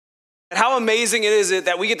And how amazing it is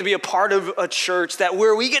that we get to be a part of a church that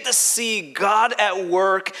where we get to see God at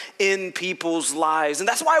work in people's lives. And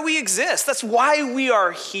that's why we exist. That's why we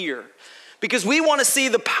are here. Because we want to see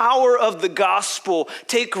the power of the gospel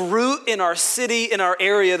take root in our city, in our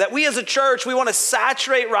area. That we as a church, we want to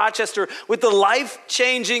saturate Rochester with the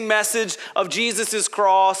life-changing message of Jesus'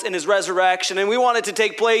 cross and his resurrection. And we want it to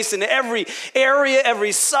take place in every area,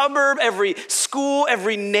 every suburb, every school,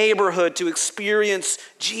 every neighborhood to experience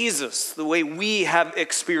Jesus the way we have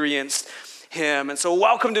experienced him. And so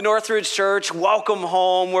welcome to Northridge Church. Welcome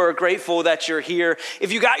home. We're grateful that you're here.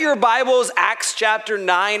 If you got your Bibles, Acts chapter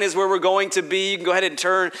 9 is where we're going to be. You can go ahead and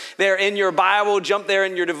turn there in your Bible, jump there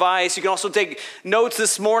in your device. You can also take notes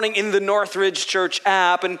this morning in the Northridge Church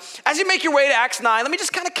app. And as you make your way to Acts 9, let me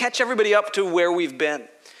just kind of catch everybody up to where we've been.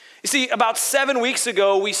 You see, about 7 weeks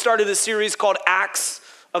ago, we started a series called Acts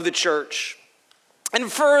of the Church.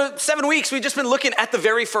 And for 7 weeks, we've just been looking at the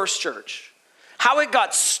very first church, how it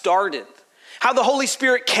got started, how the Holy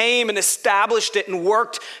Spirit came and established it and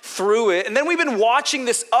worked through it. And then we've been watching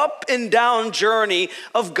this up and down journey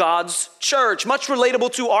of God's church. Much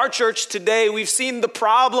relatable to our church today. We've seen the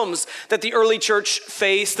problems that the early church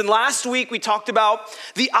faced. And last week we talked about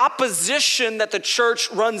the opposition that the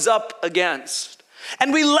church runs up against.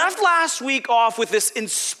 And we left last week off with this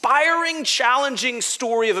inspiring, challenging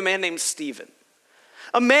story of a man named Stephen.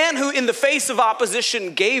 A man who in the face of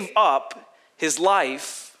opposition gave up his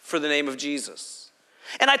life for the name of Jesus.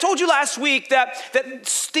 And I told you last week that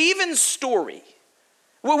Stephen's story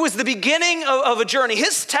was the beginning of a journey.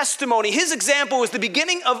 His testimony, his example was the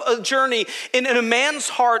beginning of a journey in a man's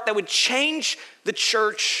heart that would change the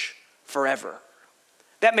church forever.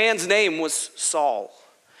 That man's name was Saul.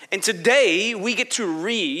 And today we get to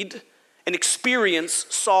read and experience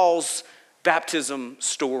Saul's baptism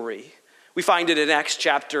story. We find it in Acts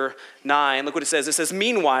chapter 9. Look what it says. It says,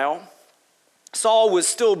 "Meanwhile, Saul was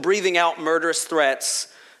still breathing out murderous threats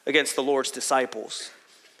against the Lord's disciples.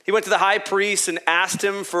 He went to the high priest and asked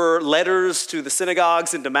him for letters to the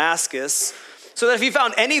synagogues in Damascus, so that if he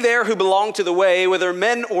found any there who belonged to the way, whether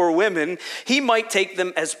men or women, he might take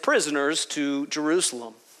them as prisoners to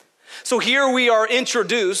Jerusalem." So here we are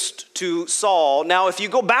introduced to Saul. Now, if you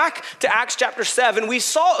go back to Acts chapter 7, we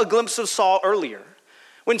saw a glimpse of Saul earlier.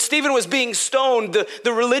 When Stephen was being stoned,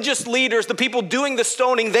 the religious leaders, the people doing the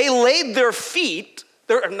stoning, they laid their feet,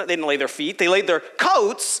 they didn't lay their feet, they laid their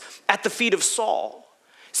coats at the feet of Saul.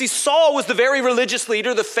 See, Saul was the very religious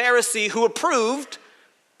leader, the Pharisee, who approved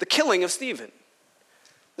the killing of Stephen.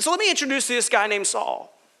 So let me introduce this guy named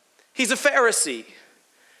Saul. He's a Pharisee,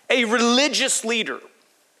 a religious leader.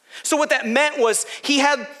 So what that meant was he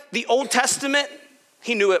had the Old Testament,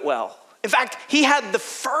 he knew it well. In fact, he had the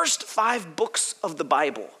first 5 books of the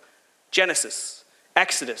Bible, Genesis,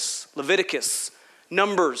 Exodus, Leviticus,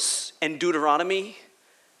 Numbers, and Deuteronomy,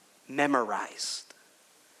 memorized.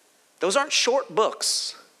 Those aren't short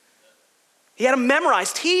books. He had them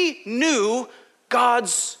memorized. He knew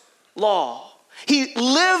God's law. He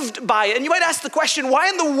lived by it. And you might ask the question, why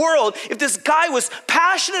in the world, if this guy was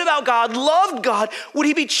passionate about God, loved God, would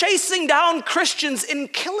he be chasing down Christians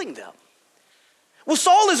and killing them? Well,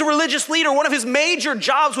 Saul is a religious leader. One of his major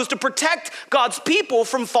jobs was to protect God's people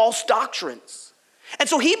from false doctrines. And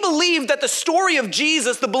so he believed that the story of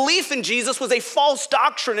Jesus, the belief in Jesus, was a false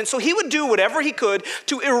doctrine. And so he would do whatever he could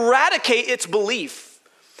to eradicate its belief.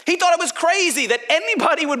 He thought it was crazy that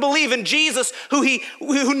anybody would believe in Jesus who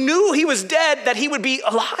knew he was dead, that he would be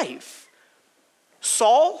alive.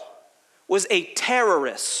 Saul was a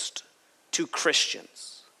terrorist to Christians.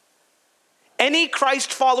 Any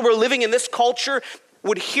Christ follower living in this culture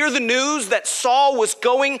would hear the news that Saul was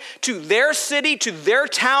going to their city, to their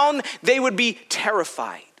town, they would be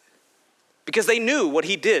terrified because they knew what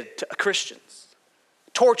he did to Christians.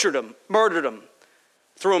 Tortured them, murdered them,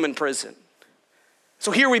 threw them in prison.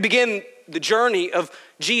 So here we begin the journey of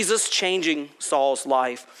Jesus changing Saul's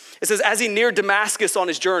life. It says, as he neared Damascus on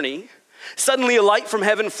his journey, suddenly a light from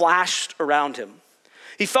heaven flashed around him.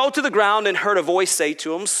 He fell to the ground and heard a voice say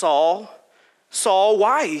to him, "Saul, Saul,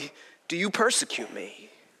 why do you persecute me?"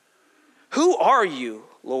 "Who are you,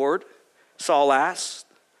 Lord?" Saul asked.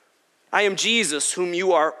 "I am Jesus whom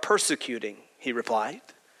you are persecuting," he replied.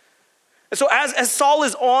 And so as Saul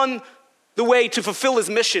is on the way to fulfill his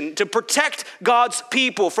mission, to protect God's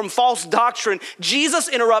people from false doctrine, Jesus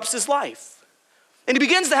interrupts his life. And he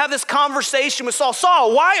begins to have this conversation with Saul.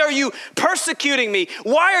 "Saul, why are you persecuting me?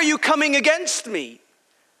 Why are you coming against me?"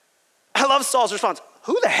 I love Saul's response.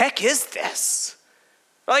 Who the heck is this?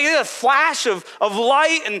 Like a flash of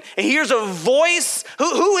light and here's a voice.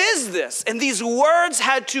 Who is this? And these words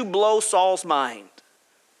had to blow Saul's mind.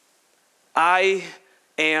 "I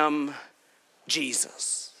am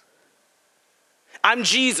Jesus. I'm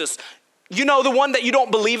Jesus. You know, the one that you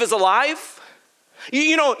don't believe is alive?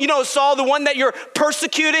 You know, Saul, the one that you're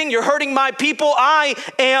persecuting, you're hurting my people. I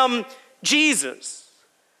am Jesus.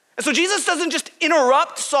 And so Jesus doesn't just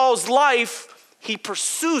interrupt Saul's life, he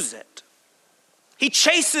pursues it. He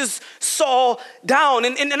chases Saul down.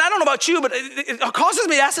 And I don't know about you, but it causes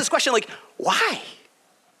me to ask this question, like, why?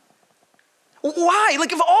 Why?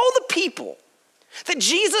 Like, of all the people that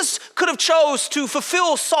Jesus could have chose to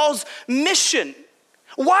fulfill Saul's mission,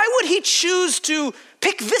 why would he choose to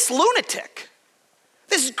pick this lunatic?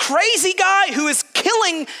 This crazy guy who is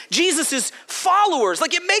killing Jesus' followers.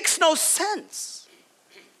 Like, it makes no sense.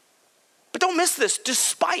 But don't miss this,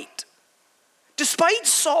 despite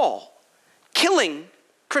Saul killing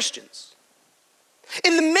Christians,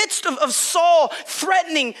 in the midst of Saul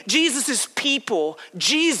threatening Jesus' people,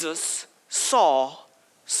 Jesus saw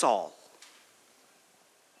Saul.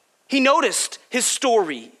 He noticed his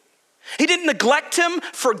story. He didn't neglect him,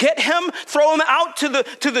 forget him, throw him out to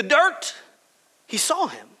the dirt. He saw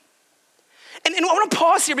him. And I want to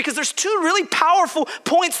pause here because there's two really powerful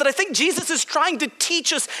points that I think Jesus is trying to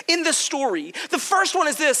teach us in this story. The first one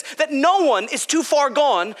is this, that no one is too far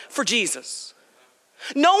gone for Jesus.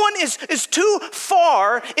 No one is too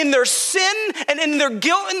far in their sin and in their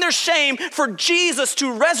guilt and their shame for Jesus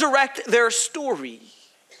to resurrect their story.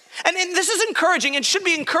 And this is encouraging and should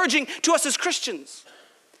be encouraging to us as Christians.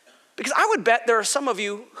 Because I would bet there are some of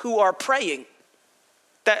you who are praying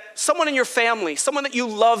that someone in your family, someone that you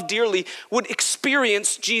love dearly, would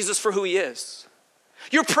experience Jesus for who he is.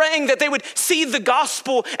 You're praying that they would see the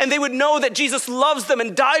gospel and they would know that Jesus loves them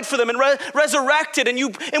and died for them and resurrected. And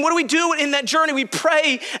what do we do in that journey? We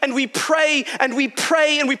pray and we pray and we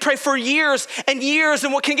pray and we pray for years and years.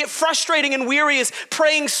 And what can get frustrating and weary is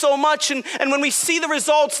praying so much. And when we see the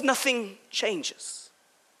results, nothing changes.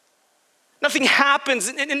 Nothing happens,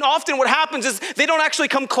 and often what happens is they don't actually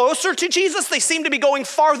come closer to Jesus. They seem to be going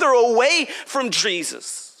farther away from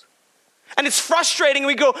Jesus. And it's frustrating,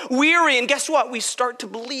 we go weary, and guess what? We start to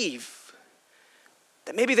believe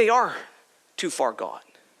that maybe they are too far gone.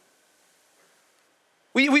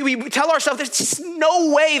 We tell ourselves there's just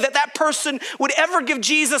no way that person would ever give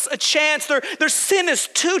Jesus a chance. Their sin is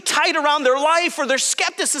too tight around their life, or their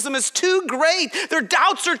skepticism is too great. Their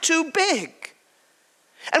doubts are too big.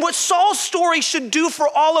 And what Saul's story should do for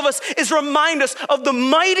all of us is remind us of the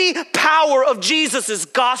mighty power of Jesus'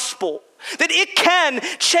 gospel, that it can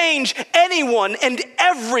change anyone and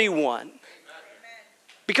everyone. Amen.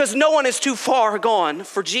 Because no one is too far gone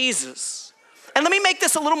for Jesus. And let me make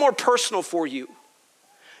this a little more personal for you.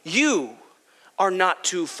 You are not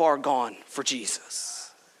too far gone for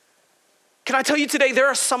Jesus. Can I tell you today, there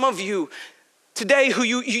are some of you today who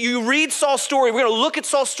you read Saul's story, we're going to look at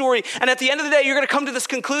Saul's story, and at the end of the day, you're going to come to this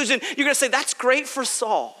conclusion. You're going to say, that's great for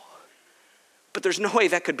Saul, but there's no way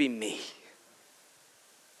that could be me.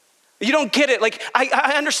 You don't get it. Like,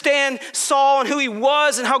 I understand Saul and who he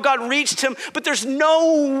was and how God reached him, but there's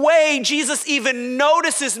no way Jesus even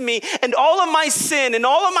notices me and all of my sin and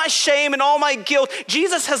all of my shame and all my guilt.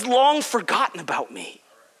 Jesus has long forgotten about me.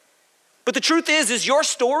 But the truth is your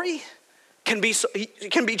story can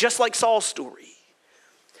be just like Saul's story.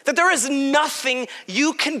 That there is nothing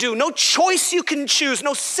you can do, no choice you can choose,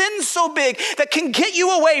 no sin so big that can get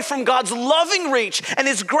you away from God's loving reach and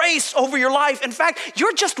his grace over your life. In fact,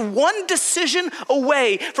 you're just one decision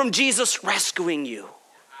away from Jesus rescuing you.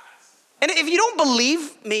 And if you don't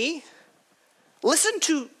believe me, listen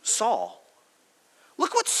to Saul.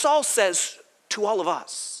 Look what Saul says to all of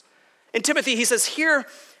us. In Timothy, he says, here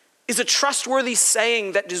is a trustworthy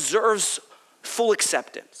saying that deserves full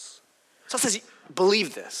acceptance. Saul says,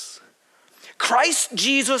 believe this. Christ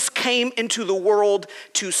Jesus came into the world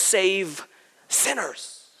to save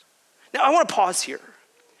sinners. Now, I want to pause here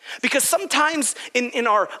because sometimes in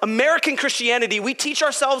our American Christianity, we teach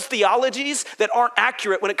ourselves theologies that aren't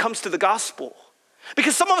accurate when it comes to the gospel.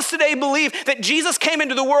 Because some of us today believe that Jesus came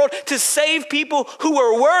into the world to save people who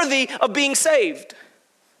were worthy of being saved.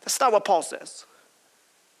 That's not what Paul says.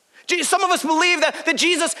 Some of us believe that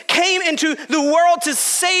Jesus came into the world to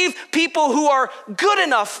save people who are good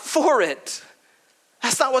enough for it.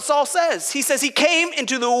 That's not what Saul says. He says he came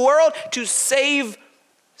into the world to save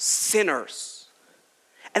sinners.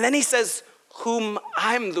 And then he says, whom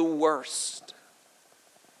I'm the worst.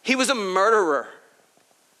 He was a murderer.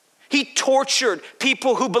 He tortured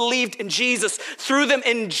people who believed in Jesus, threw them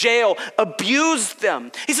in jail, abused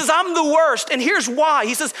them. He says, I'm the worst, and here's why.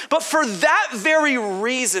 He says, but for that very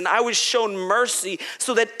reason, I was shown mercy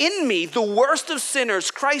so that in me, the worst of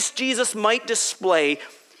sinners, Christ Jesus might display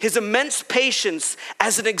his immense patience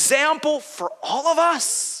as an example for all of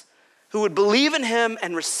us who would believe in him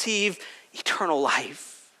and receive eternal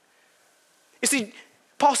life. You see,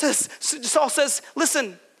 Saul says,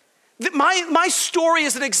 listen, my story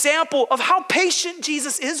is an example of how patient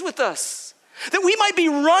Jesus is with us. That we might be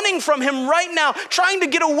running from him right now, trying to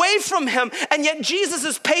get away from him, and yet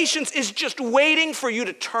Jesus' patience is just waiting for you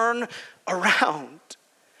to turn around.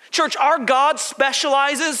 Church, our God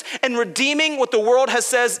specializes in redeeming what the world has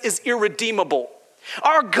says is irredeemable.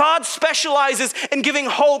 Our God specializes in giving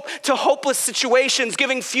hope to hopeless situations,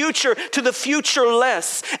 giving future to the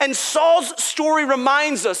futureless. And Saul's story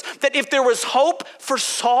reminds us that if there was hope for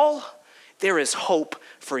Saul, there is hope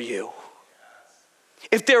for you.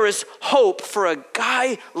 If there is hope for a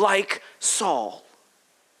guy like Saul,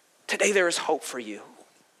 today there is hope for you.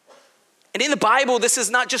 And in the Bible, this is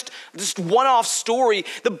not just one-off story.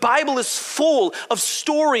 The Bible is full of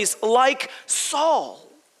stories like Saul.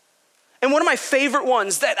 And one of my favorite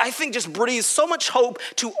ones that I think just breathes so much hope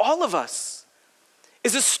to all of us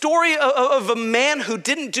is a story of a man who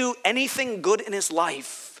didn't do anything good in his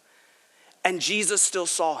life, and Jesus still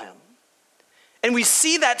saw him. And we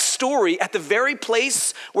see that story at the very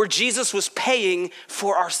place where Jesus was paying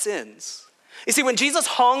for our sins. You see, when Jesus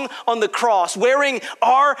hung on the cross, wearing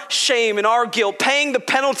our shame and our guilt, paying the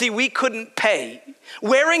penalty we couldn't pay,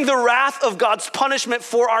 wearing the wrath of God's punishment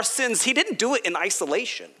for our sins, he didn't do it in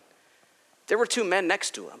isolation. There were two men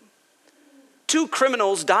next to him, two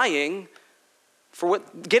criminals dying for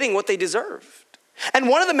getting what they deserved. And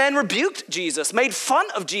one of the men rebuked Jesus, made fun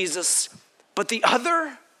of Jesus, but the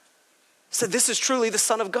other said, "This is truly the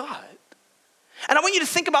Son of God." And I want you to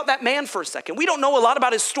think about that man for a second. We don't know a lot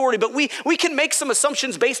about his story, but we can make some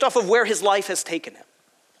assumptions based off of where his life has taken him.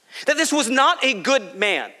 That this was not a good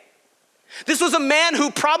man. This was a man who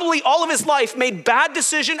probably all of his life made bad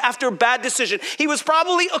decision after bad decision. He was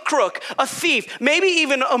probably a crook, a thief, maybe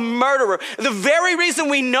even a murderer. The very reason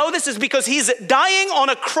we know this is because he's dying on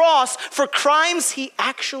a cross for crimes he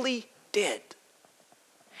actually did.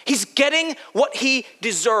 He's getting what he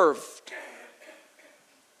deserved.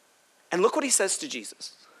 And look what he says to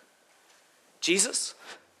Jesus. Jesus,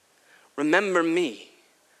 remember me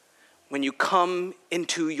when you come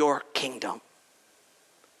into your kingdom.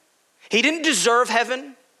 He didn't deserve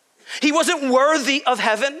heaven. He wasn't worthy of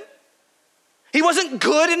heaven. He wasn't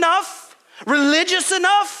good enough, religious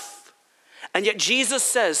enough. And yet Jesus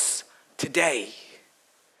says, today,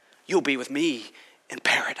 you'll be with me in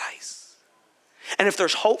paradise. And if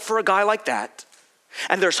there's hope for a guy like that,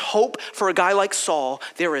 and there's hope for a guy like Saul,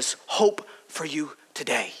 there is hope for you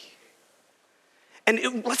today.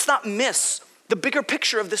 And let's not miss the bigger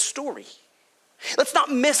picture of this story. Let's not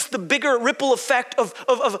miss the bigger ripple effect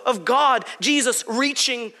of God, Jesus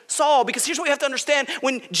reaching Saul. Because here's what we have to understand.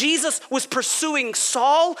 When Jesus was pursuing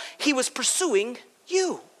Saul, he was pursuing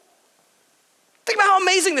you. Think about how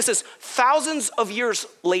amazing this is. Thousands of years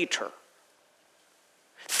later,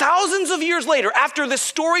 after this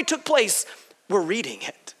story took place, we're reading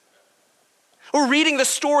it. We're reading the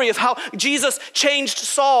story of how Jesus changed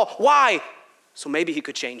Saul. Why? So maybe he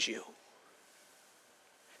could change you.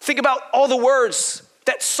 Think about all the words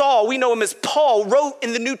that Saul, we know him as Paul, wrote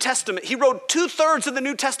in the New Testament. He wrote 2/3 of the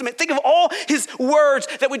New Testament. Think of all his words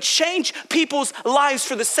that would change people's lives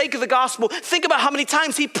for the sake of the gospel. Think about how many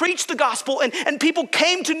times he preached the gospel and people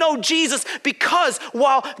came to know Jesus because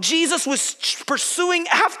while Jesus was pursuing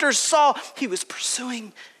after Saul, he was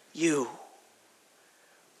pursuing you.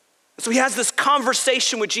 So he has this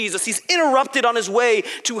conversation with Jesus. He's interrupted on his way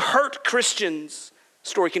to hurt Christians.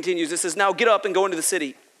 Story continues. It says, now get up and go into the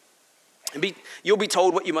city. And you'll be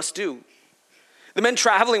told what you must do. The men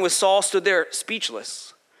traveling with Saul stood there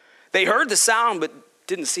speechless. They heard the sound but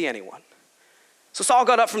didn't see anyone. So Saul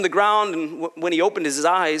got up from the ground, and when he opened his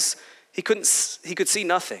eyes, he could see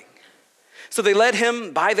nothing. So they led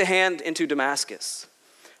him by the hand into Damascus.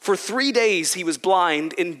 For 3 days he was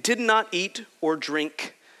blind and did not eat or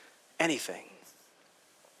drink anything.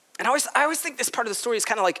 And I always think this part of the story is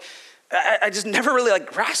kind of like, I just never really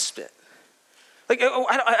grasped it.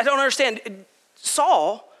 I don't understand.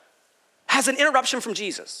 Saul has an interruption from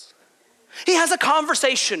Jesus. He has a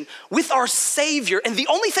conversation with our Savior, and the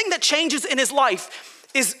only thing that changes in his life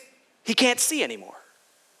is he can't see anymore.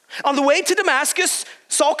 On the way to Damascus,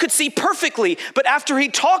 Saul could see perfectly, but after he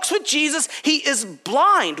talks with Jesus, he is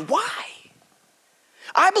blind. Why?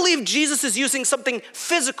 I believe Jesus is using something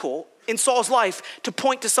physical in Saul's life to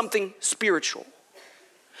point to something spiritual.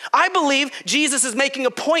 I believe Jesus is making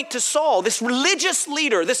a point to Saul, this religious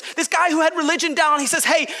leader, this guy who had religion down. He says,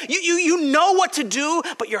 hey, you know what to do,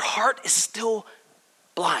 but your heart is still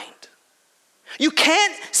blind. You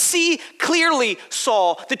can't see clearly,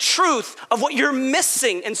 Saul, the truth of what you're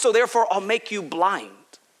missing, and so therefore I'll make you blind.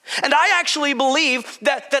 And I actually believe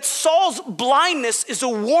that Saul's blindness is a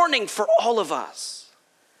warning for all of us.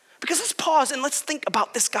 Because let's pause and let's think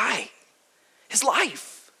about this guy, his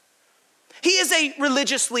life. He is a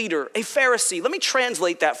religious leader, a Pharisee. Let me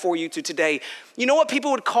translate that for you to today. You know what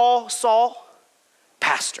people would call Saul?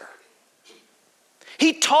 Pastor.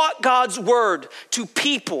 He taught God's word to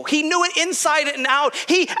people. He knew it inside and out.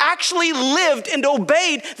 He actually lived and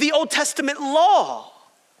obeyed the Old Testament law.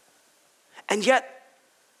 And yet,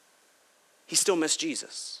 he still missed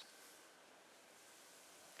Jesus.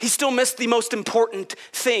 He still missed the most important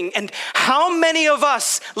thing. And how many of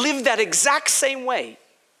us live that exact same way?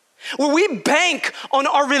 Where we bank on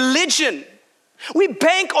our religion. We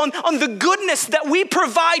bank on the goodness that we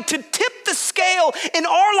provide to tip the scale in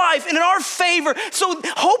our life and in our favor. So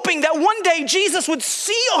hoping that one day Jesus would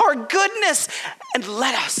see our goodness and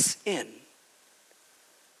let us in.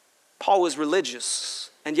 Paul was religious,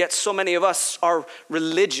 and yet so many of us are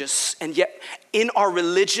religious, and yet in our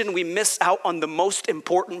religion we miss out on the most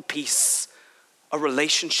important piece, a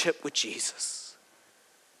relationship with Jesus.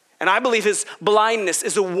 And I believe his blindness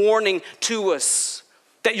is a warning to us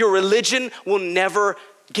that your religion will never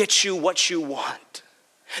get you what you want.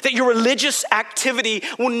 That your religious activity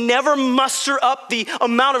will never muster up the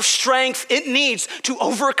amount of strength it needs to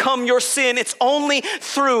overcome your sin. It's only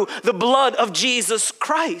through the blood of Jesus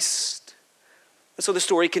Christ. And so the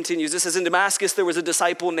story continues. It says, in Damascus, there was a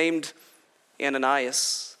disciple named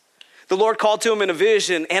Ananias. The Lord called to him in a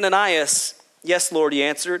vision, Ananias. Yes, Lord, he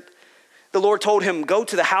answered. The Lord told him, go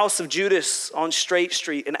to the house of Judas on Straight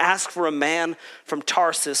Street and ask for a man from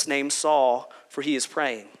Tarsus named Saul, for he is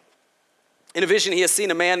praying. In a vision, he has seen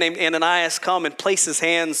a man named Ananias come and place his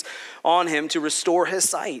hands on him to restore his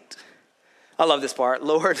sight. I love this part.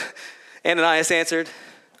 Lord, Ananias answered,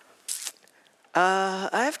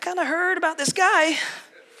 I've kind of heard about this guy.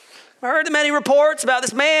 I heard the many reports about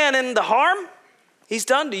this man and the harm he's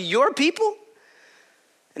done to your people.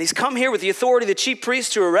 And he's come here with the authority of the chief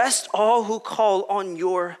priest to arrest all who call on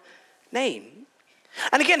your name.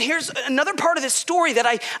 And again, here's another part of this story that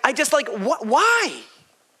I just like, why?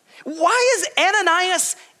 Why is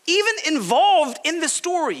Ananias even involved in the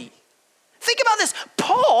story? Think about this.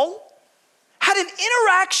 Paul had an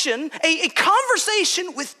interaction, a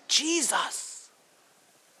conversation with Jesus.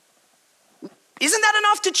 Isn't that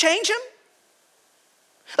enough to change him?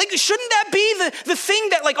 Like, shouldn't that be the thing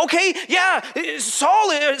that, like, okay, yeah,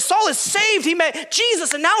 Saul is saved. He met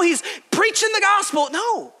Jesus, and now he's preaching the gospel.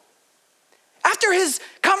 No. After his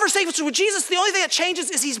conversation with Jesus, the only thing that changes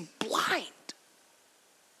is he's blind.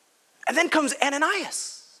 And then comes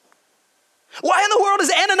Ananias. Why in the world is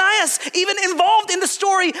Ananias even involved in the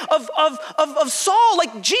story of Saul?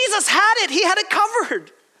 Like, Jesus had it. He had it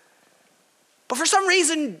covered. But for some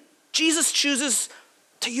reason, Jesus chooses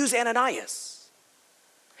to use Ananias.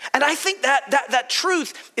 And I think that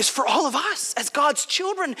truth is for all of us as God's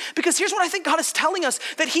children, because here's what I think God is telling us,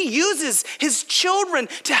 that he uses his children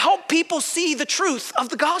to help people see the truth of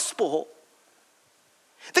the gospel.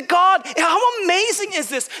 That God, how amazing is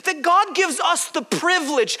this? That God gives us the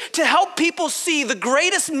privilege to help people see the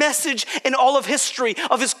greatest message in all of history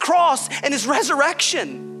of his cross and his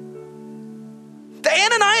resurrection. The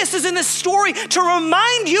Ananias is in this story to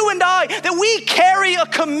remind you and I that we carry a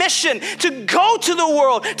commission to go to the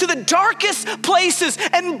world, to the darkest places,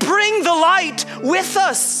 and bring the light with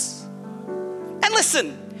us. And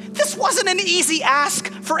listen, this wasn't an easy ask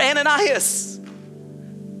for Ananias.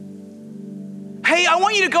 Hey, I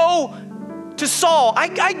want you to go to Saul.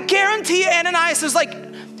 I guarantee you Ananias is like,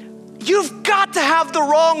 you've got to have the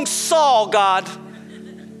wrong Saul, God.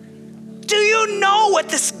 Do you know what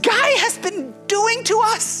this guy has been doing to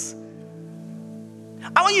us?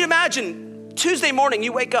 I want you to imagine Tuesday morning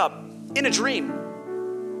you wake up in a dream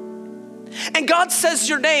and God says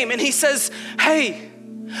your name and he says, hey,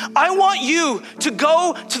 I want you to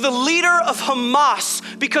go to the leader of Hamas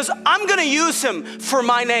because I'm going to use him for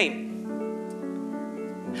my name.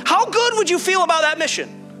 How good would you feel about that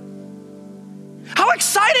mission? How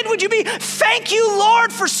excited would you be? Thank you,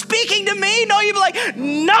 Lord, for speaking to me. No, you'd be like,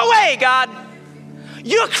 no way, God.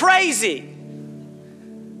 You're crazy.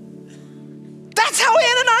 That's how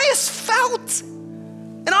Ananias felt.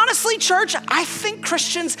 And honestly, church, I think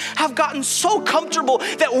Christians have gotten so comfortable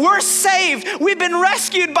that we're saved. We've been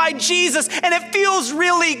rescued by Jesus, and it feels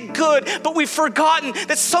really good. But we've forgotten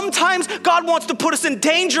that sometimes God wants to put us in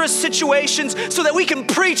dangerous situations so that we can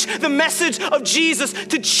preach the message of Jesus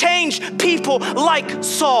to change people like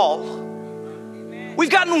Saul.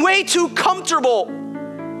 We've gotten way too comfortable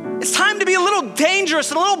It's time to be a little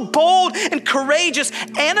dangerous and a little bold and courageous.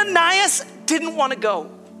 Ananias didn't want to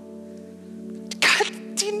go.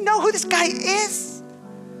 God, do you know who this guy is?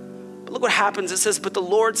 But look what happens. It says, but the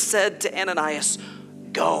Lord said to Ananias,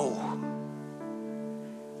 go.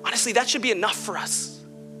 Honestly, that should be enough for us.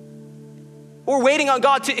 We're waiting on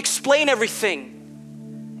God to explain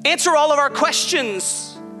everything, answer all of our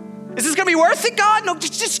questions. Is this gonna be worth it, God? No,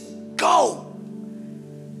 just go.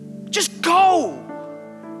 Just go.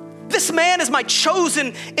 This man is my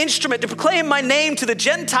chosen instrument to proclaim my name to the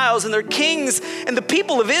Gentiles and their kings and the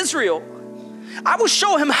people of Israel. I will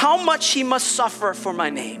show him how much he must suffer for my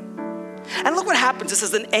name. And look what happens. It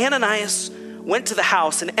says, then Ananias went to the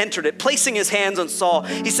house and entered it, placing his hands on Saul.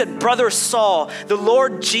 He said, brother Saul, the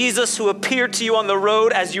Lord Jesus who appeared to you on the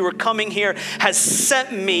road as you were coming here has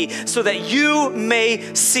sent me so that you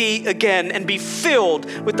may see again and be filled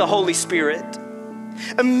with the Holy Spirit.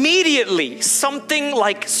 Immediately, something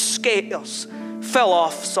like scales fell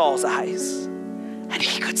off Saul's eyes, and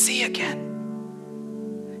he could see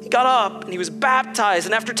again. He got up and he was baptized,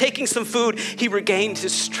 and after taking some food, he regained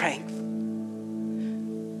his strength.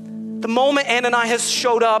 The moment Ananias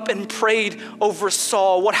showed up and prayed over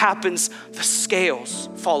Saul, what happens? The scales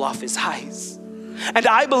fall off his eyes. And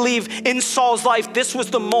I believe in Saul's life, this was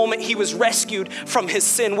the moment he was rescued from his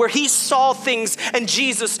sin, where he saw things and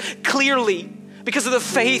Jesus clearly because of the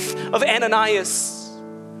faith of Ananias.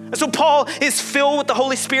 And so Paul is filled with the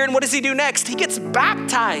Holy Spirit, and what does he do next? He gets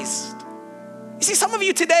baptized. You see, some of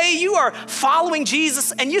you today, you are following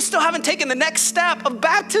Jesus and you still haven't taken the next step of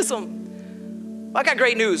baptism. I got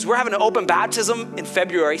great news. We're having an open baptism in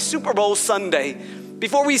February, Super Bowl Sunday.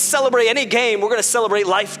 Before we celebrate any game, we're gonna celebrate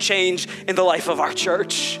life change in the life of our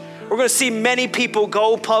church. We're gonna see many people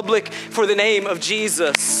go public for the name of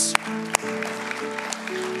Jesus.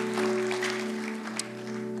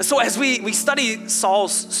 So as we study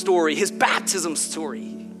Saul's story, his baptism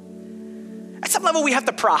story, at some level we have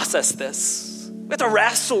to process this. We have to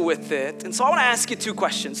wrestle with it. And so I wanna ask you two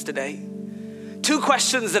questions today. Two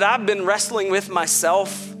questions that I've been wrestling with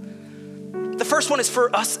myself. The first one is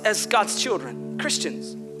for us as God's children,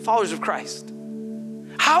 Christians, followers of Christ.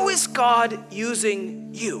 How is God using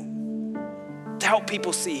you to help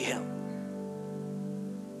people see him?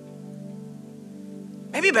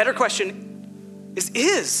 Maybe a better question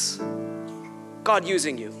is God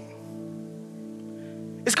using you?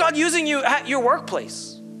 Is God using you at your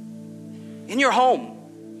workplace, in your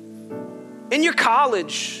home, in your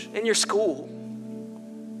college, in your school?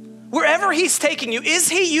 Wherever he's taking you, is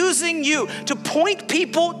he using you to point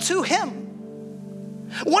people to him?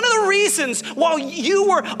 One of the reasons why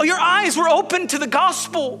your eyes were open to the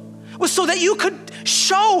gospel was so that you could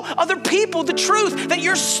show other people the truth, that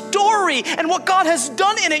your story and what God has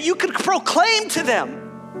done in it, you could proclaim to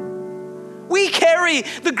them. We carry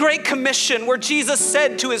the Great Commission where Jesus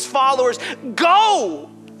said to his followers, go.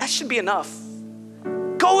 That should be enough.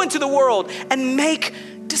 Go into the world and make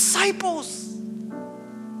disciples.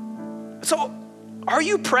 So are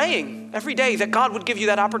you praying every day that God would give you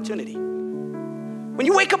that opportunity? When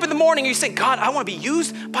you wake up in the morning, you say, God, I want to be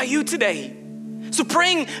used by you today. So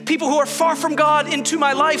bring people who are far from God into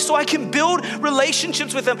my life so I can build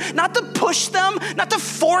relationships with them, not to push them, not to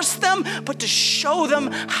force them, but to show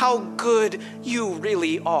them how good you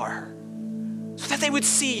really are, so that they would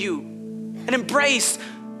see you and embrace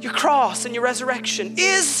your cross and your resurrection.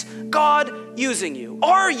 Is God using you?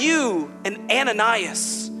 Are you an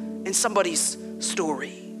Ananias in somebody's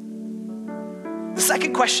story? The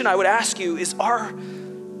second question I would ask you is, are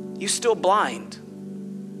you still blind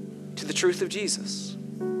to the truth of Jesus?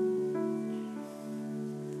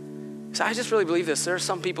 So I just really believe this. There are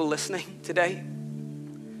some people listening today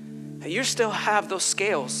that you still have those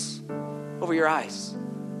scales over your eyes.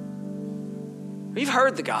 You've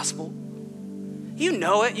heard the gospel. You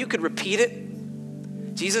know it. You could repeat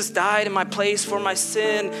it. Jesus died in my place for my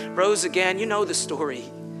sin, rose again. You know the story.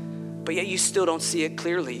 But yet you still don't see it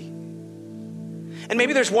clearly. And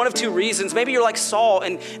maybe there's one of two reasons. Maybe you're like Saul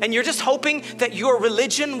and you're just hoping that your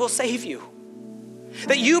religion will save you.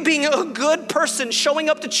 That you being a good person, showing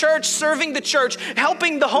up to church, serving the church,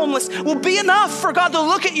 helping the homeless will be enough for God to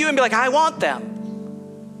look at you and be like, I want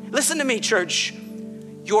them. Listen to me, church.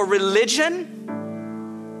 Your religion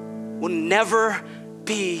will never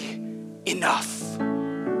be enough.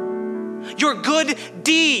 Your good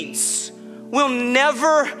deeds will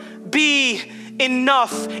never be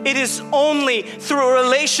enough. It is only through a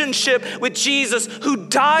relationship with Jesus, who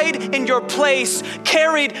died in your place,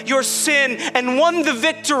 carried your sin, and won the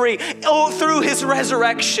victory through his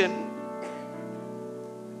resurrection.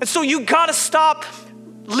 And so you gotta stop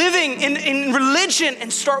living in religion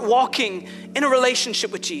and start walking in a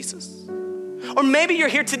relationship with Jesus. Or maybe you're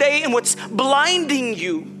here today and what's blinding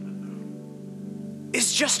you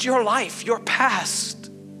is just your life, your past.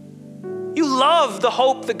 You love the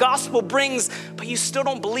hope the gospel brings, but you still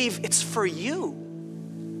don't believe it's for you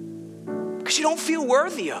because you don't feel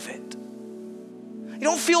worthy of it. You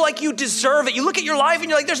don't feel like you deserve it. You look at your life and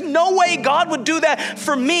you're like, there's no way God would do that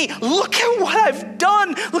for me. Look at what I've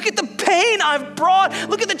done. Look at the pain I've brought.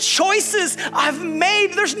 Look at the choices I've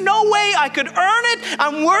made. There's no way I could earn it.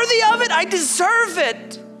 I'm worthy of it. I deserve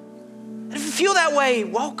it. And if you feel that way,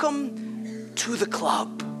 welcome to the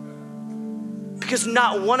club. Because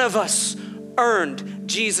not one of us earned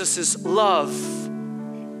Jesus' love.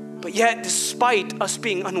 But yet, despite us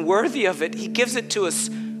being unworthy of it, he gives it to us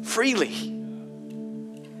freely.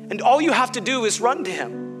 And all you have to do is run to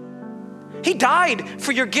him. He died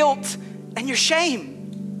for your guilt and your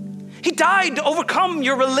shame. He died to overcome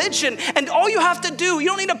your religion. And all you have to do, you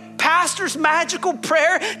don't need a pastor's magical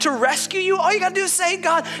prayer to rescue you. All you got to do is say,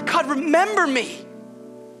 God, remember me.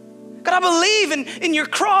 God, I believe in your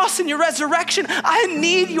cross and your resurrection. I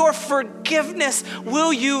need your forgiveness.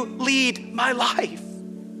 Will you lead my life?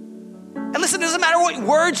 And listen, it doesn't matter what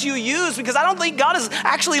words you use, because I don't think God is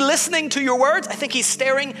actually listening to your words. I think he's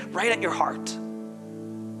staring right at your heart.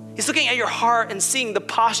 He's looking at your heart and seeing the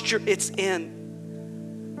posture it's in.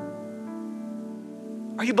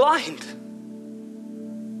 Are you blind?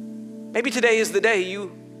 Maybe today is the day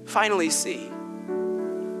you finally see.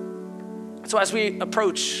 So as we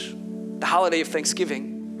approach the holiday of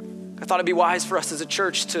Thanksgiving, I thought it'd be wise for us as a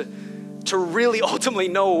church to really ultimately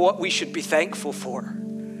know what we should be thankful for.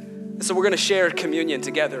 And so we're going to share communion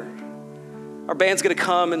together. Our band's going to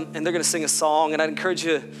come and they're going to sing a song. And I'd encourage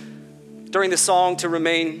you during the song to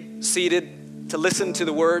remain seated, to listen to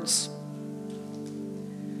the words.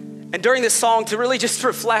 And during this song to really just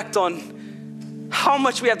reflect on how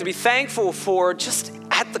much we have to be thankful for just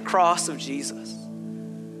at the cross of Jesus.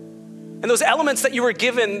 And those elements that you were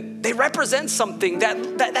given, they represent something.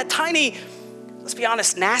 That tiny, let's be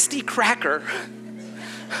honest, nasty cracker.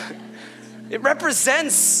 It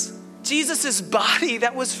represents Jesus' body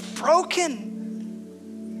that was broken.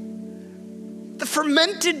 The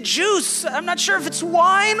fermented juice, I'm not sure if it's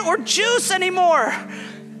wine or juice anymore,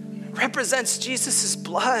 represents Jesus'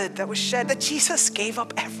 blood that was shed, that Jesus gave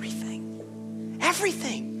up everything,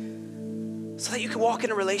 so that you could walk in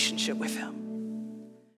a relationship with him.